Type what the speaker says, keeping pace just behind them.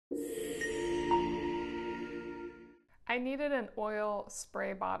I needed an oil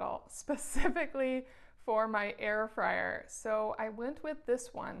spray bottle specifically for my air fryer. So I went with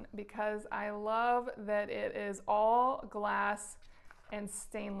this one because I love that it is all glass and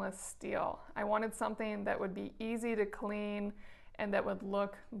stainless steel. I wanted something that would be easy to clean and that would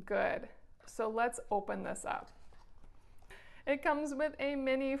look good. So let's open this up. It comes with a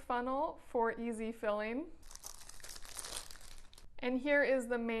mini funnel for easy filling. And here is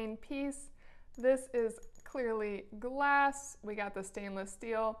the main piece. This is clearly glass. We got the stainless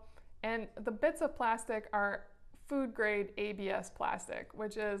steel, and the bits of plastic are food grade ABS plastic,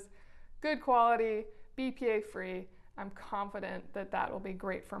 which is good quality, BPA free. I'm confident that that will be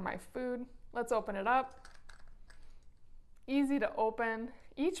great for my food. Let's open it up. Easy to open.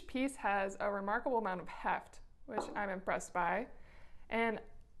 Each piece has a remarkable amount of heft, which I'm impressed by. And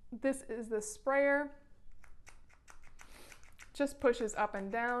this is the sprayer. Just pushes up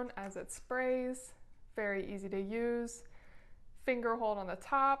and down as it sprays. Very easy to use. Finger hold on the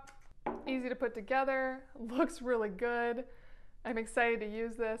top. Easy to put together. Looks really good. I'm excited to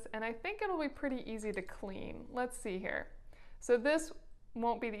use this, and I think it'll be pretty easy to clean. Let's see here. So this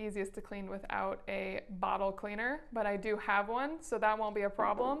won't be the easiest to clean without a bottle cleaner, but I do have one, so that won't be a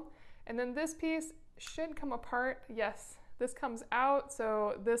problem. And then this piece should come apart. Yes, this comes out,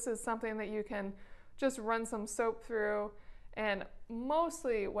 so this is something that you can just run some soap through. And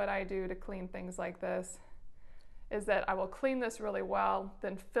mostly what I do to clean things like this is that I will clean this really well,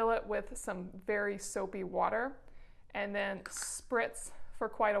 then fill it with some very soapy water, and then spritz for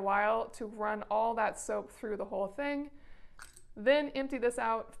quite a while to run all that soap through the whole thing. Then empty this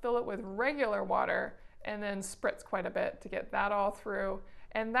out, fill it with regular water, and then spritz quite a bit to get that all through.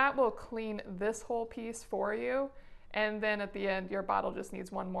 And that will clean this whole piece for you. And then at the end, your bottle just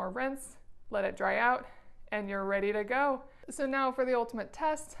needs one more rinse, let it dry out, and you're ready to go. So now for the ultimate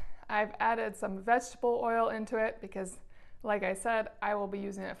test, I've added some vegetable oil into it because, like I said, I will be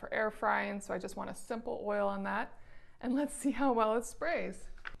using it for air frying, so I just want a simple oil on that. And let's see how well it sprays.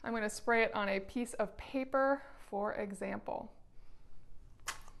 I'm going to spray it on a piece of paper, for example.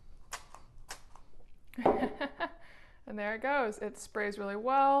 And there it goes. It sprays really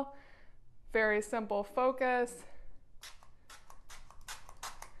well. Very simple focus.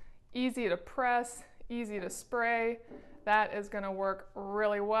 Easy to press, easy to spray. That is going to work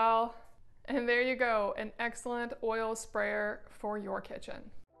really well. And there you go, an excellent oil sprayer for your kitchen.